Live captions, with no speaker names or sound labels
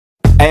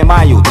Hey,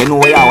 my youth, you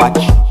know where you watch?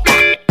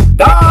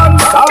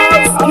 Dancehall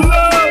skilla.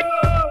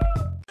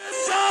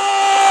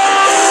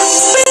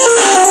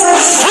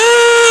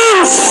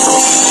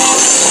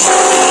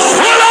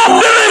 Pull up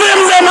the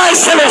rhythm, them I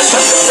select.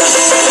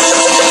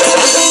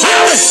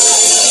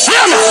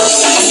 Hear me.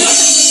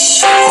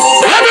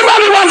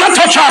 Everybody want to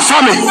touch us for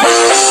me.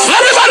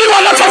 Everybody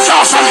want to touch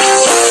us for me.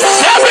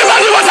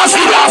 Everybody want to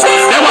see us.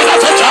 They want to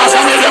touch us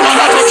for me. They want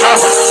to touch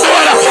us.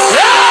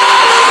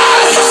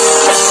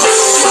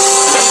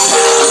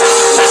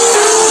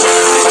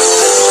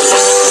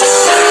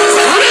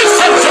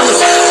 Listen to me.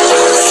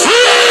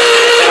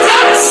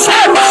 Jesus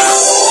said.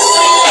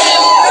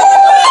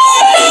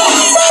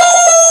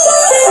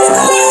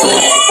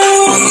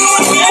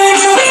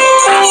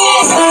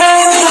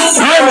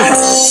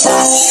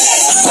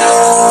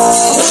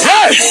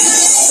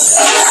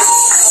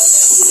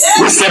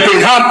 We're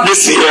stepping up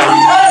this year.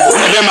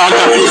 Them are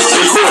going to be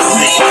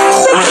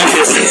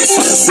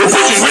we're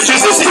putting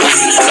riches this year.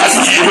 That's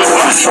the evil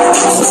one.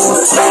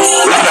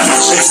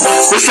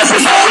 We're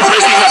stepping up. We're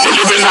praising up. We're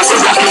living up.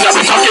 We're walking up.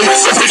 We're talking.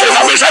 We're preaching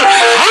up. We're saying,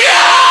 oh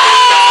yeah!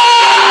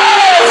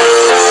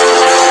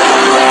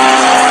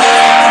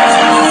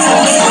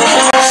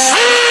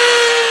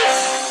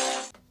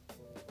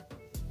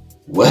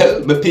 Well,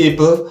 my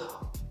people,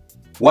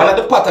 one of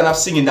the pattern of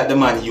singing that the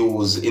man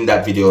used in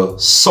that video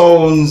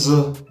sounds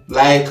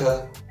like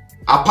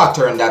a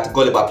pattern that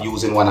Gully Bop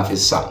used in one of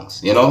his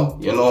songs. You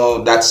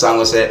know that song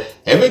will say,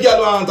 every girl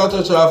want to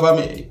touch her for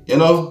me. You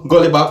know,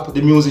 Gully Bop,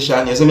 the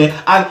musician, you see me?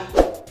 And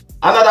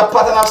another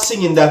pattern of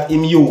singing that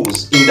him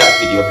used in that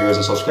video, viewers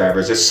and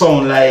subscribers, it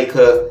sounds like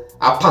a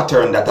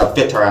pattern that a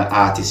veteran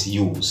artist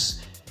use.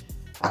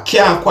 I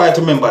can't quite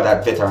remember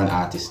that veteran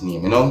artist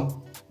name, you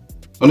know?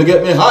 Gonna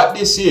get me hot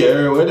this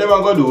year, what them I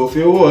gonna do if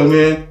you hold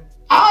me?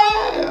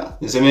 Ah,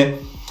 you see me?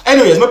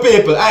 Anyways, my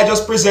people, I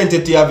just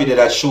presented to you a video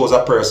that shows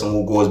a person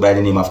who goes by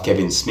the name of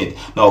Kevin Smith.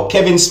 Now,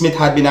 Kevin Smith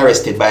had been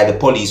arrested by the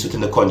police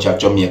within the country of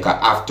Jamaica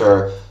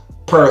after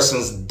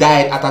persons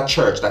died at a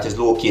church that is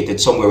located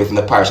somewhere within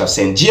the parish of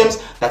St. James,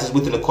 that is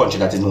within the country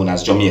that is known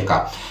as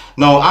Jamaica.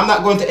 Now, I'm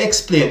not going to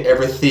explain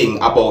everything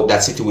about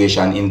that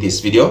situation in this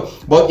video,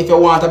 but if you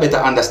want a better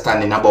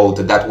understanding about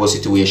that whole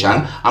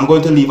situation, I'm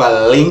going to leave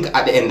a link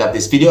at the end of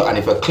this video, and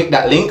if you click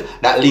that link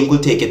will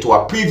take you to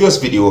a previous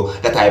video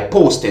that I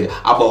posted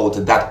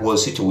about that whole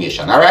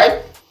situation.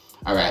 Alright?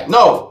 Alright,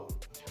 now,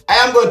 I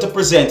am going to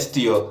present to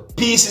you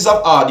pieces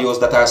of audios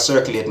that are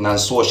circulating on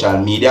social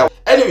media.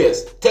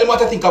 Anyways, tell me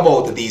what I think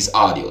about these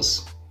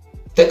audios.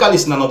 Take a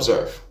listen and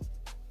observe.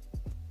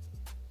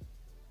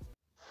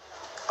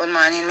 Good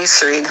morning,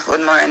 Miss Reid.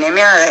 Good morning.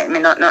 Me alright. Me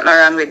nothing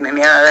wrong with me.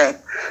 Me alright.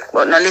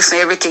 But not listen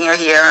to everything you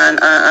hear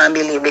and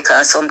believe,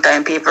 because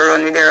sometimes people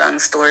run with the wrong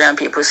story and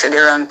people say the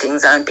wrong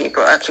things and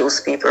people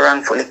accuse people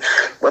wrongfully.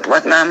 But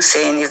what I'm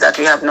saying is that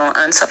we have no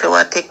answer for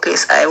what take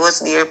place. I was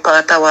there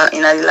part of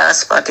in the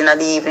last part in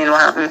the evening what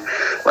happened.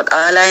 But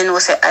all I know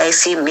is I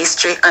see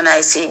mystery and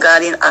I see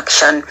God in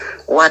action.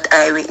 What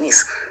I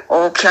witness.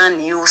 How can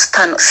you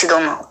sit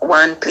down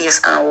one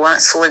place and one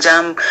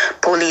soldier,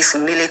 police,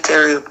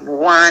 military,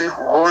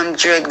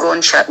 100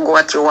 gunshot go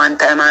at you one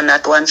time and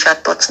not one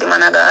shot touch the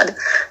man of God?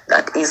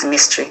 That is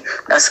mystery.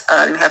 That's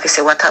all I have to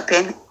say. What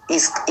happened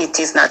is it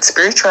is not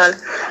spiritual.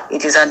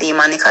 It is a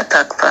demonic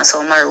attack from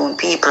some maroon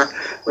people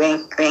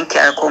when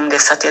car come the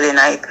Saturday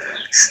night.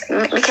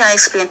 We can't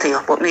explain to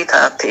you, but we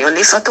talk to you.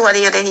 Listen to what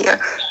you hear,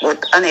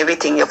 but and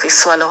everything you have to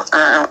swallow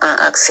and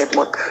accept.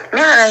 But me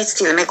alright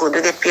still, me good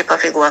to get paper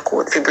to go a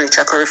court for breach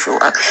a curfew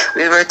act.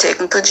 We were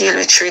taken to jail,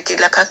 we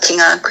treated like a king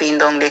and queen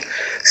down there.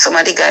 Some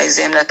of the guys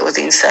them that was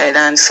inside,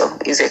 and so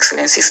His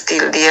Excellency is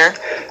still there.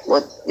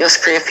 But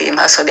just pray for him,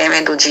 so they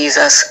may do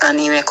Jesus and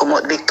he may come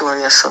out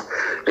victorious. So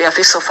we have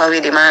to suffer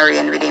with him and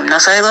reign with him. Now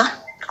so I go,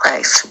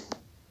 Christ.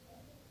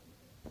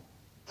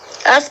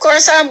 Of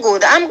course I'm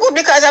good. I'm good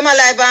because I'm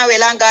alive and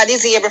well and God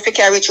is able to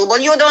carry through.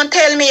 But you don't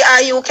tell me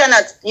you can't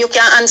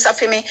answer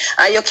for me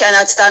and you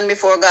cannot stand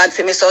before God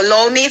for me. So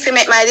allow me to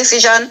make my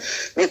decision.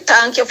 Me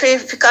thank you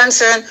for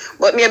concern,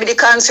 but maybe the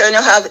concern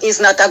you have is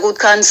not a good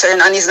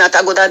concern and is not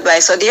a good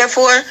advice. So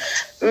therefore,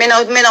 me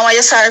no want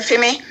you sorry for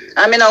me.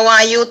 I mean, I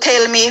want you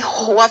tell me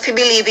what you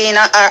believe in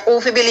or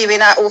who you believe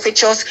in or who you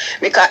trust,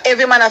 because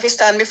every man have to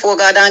stand before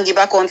God and give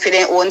account for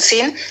their own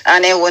sin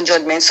and their own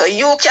judgment. So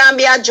you can't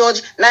be a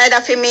judge, neither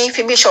for me,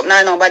 for bishop,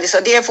 nor nobody. So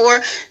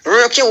therefore,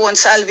 work your own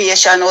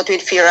salvation out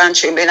with fear and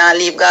trembling and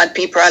leave God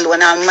people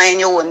alone and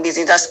mind your own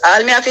business. That's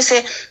all me have to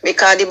say,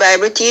 because the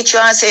Bible teach you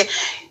and say,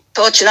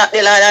 touch not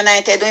the Lord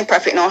anointed, doing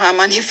profit no harm.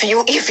 And if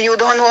you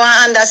don't know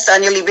and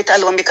understand, you leave it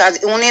alone,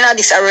 because only in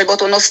this world, but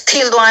you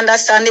still don't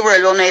understand the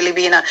world you live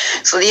in.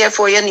 So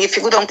therefore, you need, if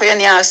you go down for your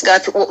ask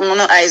God to open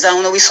your eyes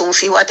and we soon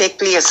see what take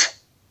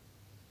place.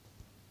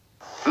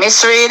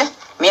 Miss Reid,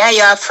 Me and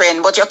you are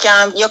friend, but you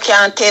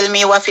can't tell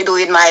me what to do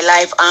with my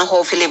life and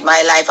how to live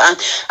my life. And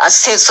I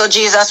said, so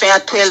Jesus, when you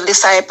had 12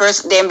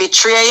 disciples, then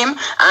betray him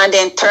and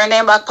then turn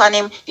them back on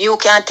him. You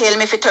can't tell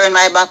me if you turn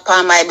my back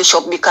on my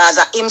bishop, because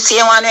him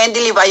same one when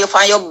deliver you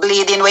from your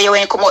bleeding, where you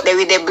when come out there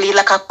with the bleed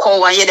like a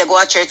cow and you they go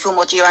to church too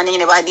much, you and he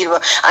never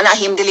deliver. And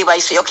him deliver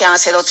you, so you can't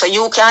sell out. So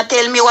you can't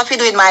tell me what to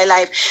do with my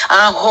life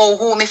and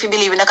who me if you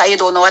believe in, like you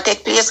don't know what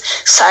take place.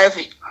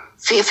 Sorry.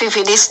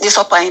 This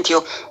disappoint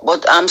you,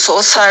 but I'm so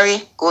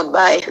sorry.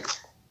 Goodbye.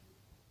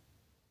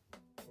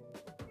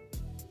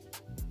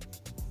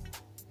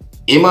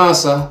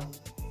 Imasa.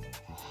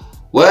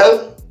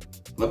 Well,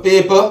 my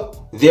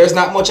people, there's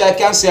not much I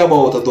can say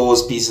about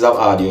those pieces of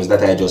audios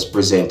that I just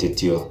presented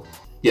to you.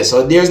 Yeah,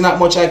 so there's not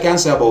much I can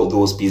say about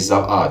those pieces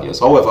of audios.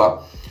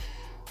 However,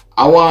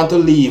 I want to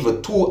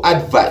leave two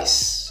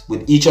advice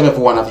with each and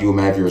every one of you,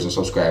 my viewers and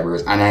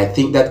subscribers, and I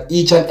think that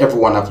each and every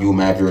one of you,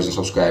 my viewers and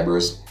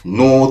subscribers,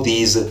 know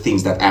these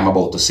things that I'm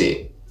about to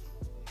say.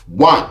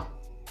 1.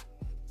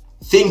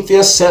 Think for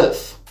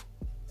yourself.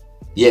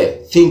 Yeah,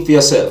 think for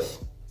yourself.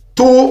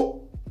 2.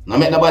 Not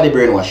make nobody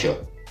brainwash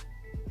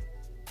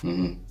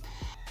you.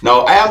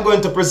 Now, I am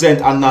going to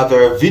present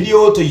another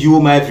video to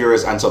you, my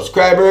viewers and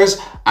subscribers,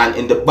 and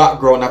in the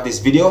background of this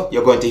video,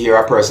 you're going to hear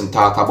a person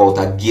talk about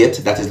a gate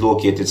that is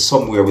located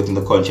somewhere within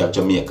the country of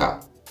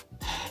Jamaica.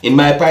 In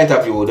my point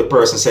of view, the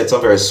person said some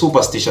very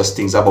superstitious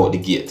things about the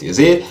gate, you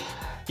see?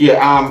 Yeah,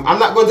 I'm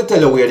not going to tell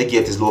you where the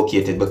gate is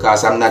located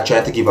because I'm not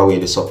trying to give away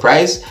the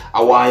surprise.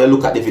 I want you to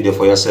look at the video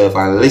for yourself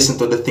and listen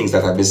to the things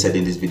that have been said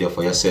in this video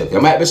for yourself.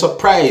 You might be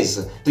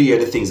surprised to hear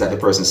the things that the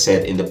person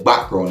said in the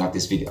background of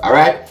this video,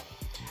 alright?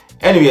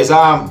 Anyways,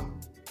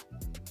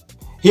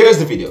 here's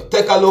the video.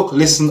 Take a look,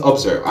 listen,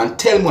 observe, and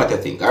tell me what you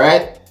think,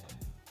 alright?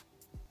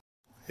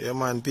 Yeah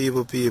man,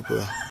 people.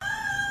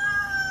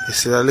 You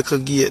see that little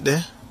gate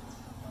there?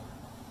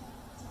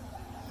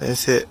 They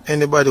say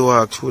anybody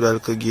walk through that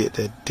little gate,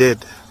 they're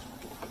dead.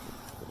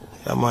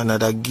 Yeah man,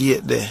 at that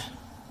gate there.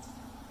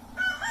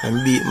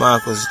 And beat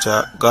Marcus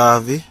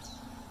Garvey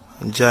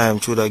and drive him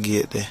through that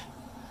gate there.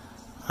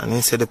 And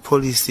they say the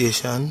police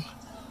station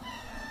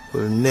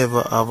will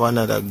never have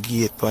another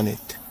gate on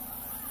it.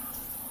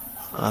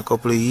 And a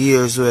couple of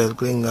years well,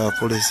 Glengar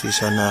police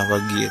station have a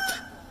gate.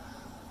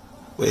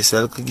 But it's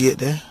a little gate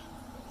there.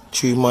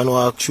 3 men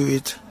walk through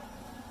it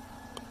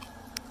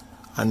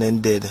and then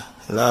dead.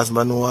 The last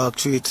man walk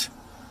through it.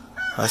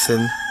 I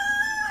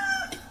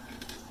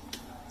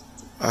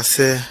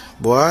say,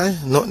 boy,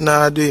 nothing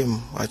I do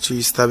him. I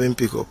choose stab him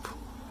pick up.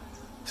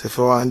 So if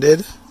I want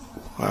dead,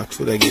 walk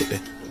through the gate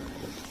there.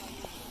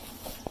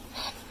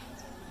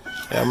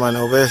 Yeah man,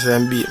 over here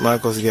say beat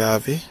Marcus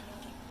Garvey,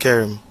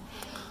 carry him.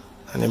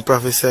 And then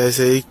prophesy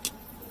say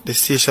the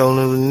station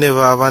will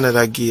never have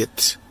another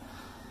gate.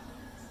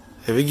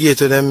 Every gate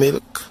to them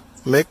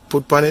make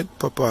put on it,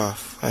 pop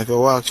off. And if you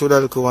walk through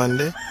that little one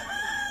there,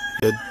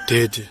 you're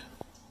dead.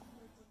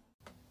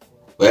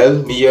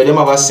 Well, me hear them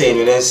have a saying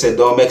when they say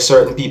don't make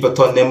certain people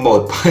turn them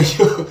mouth on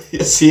you.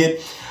 You see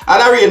it?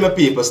 And I read my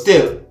people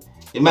still.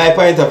 In my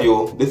point of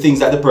view, the things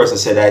that the person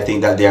said, I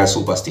think that they are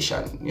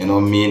superstition. You know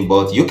what I mean?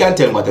 But you can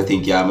tell me what you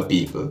think, yeah, my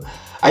people.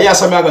 And yeah,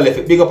 so I'm going to leave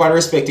it. Big up and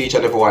respect to each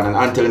and every one. And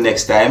until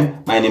next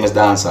time, my name is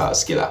Dancehall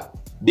Skilla.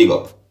 Big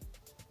up.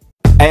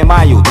 Hey,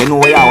 my youth, you know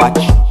where you watch?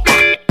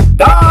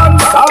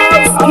 Dancehall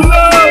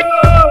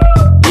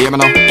Skilla! Hear me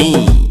now?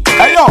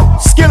 Hey, yo,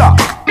 Skilla!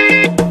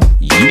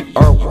 You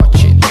are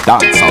watching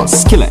Dancehall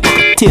Skilla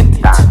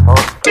Entertainment.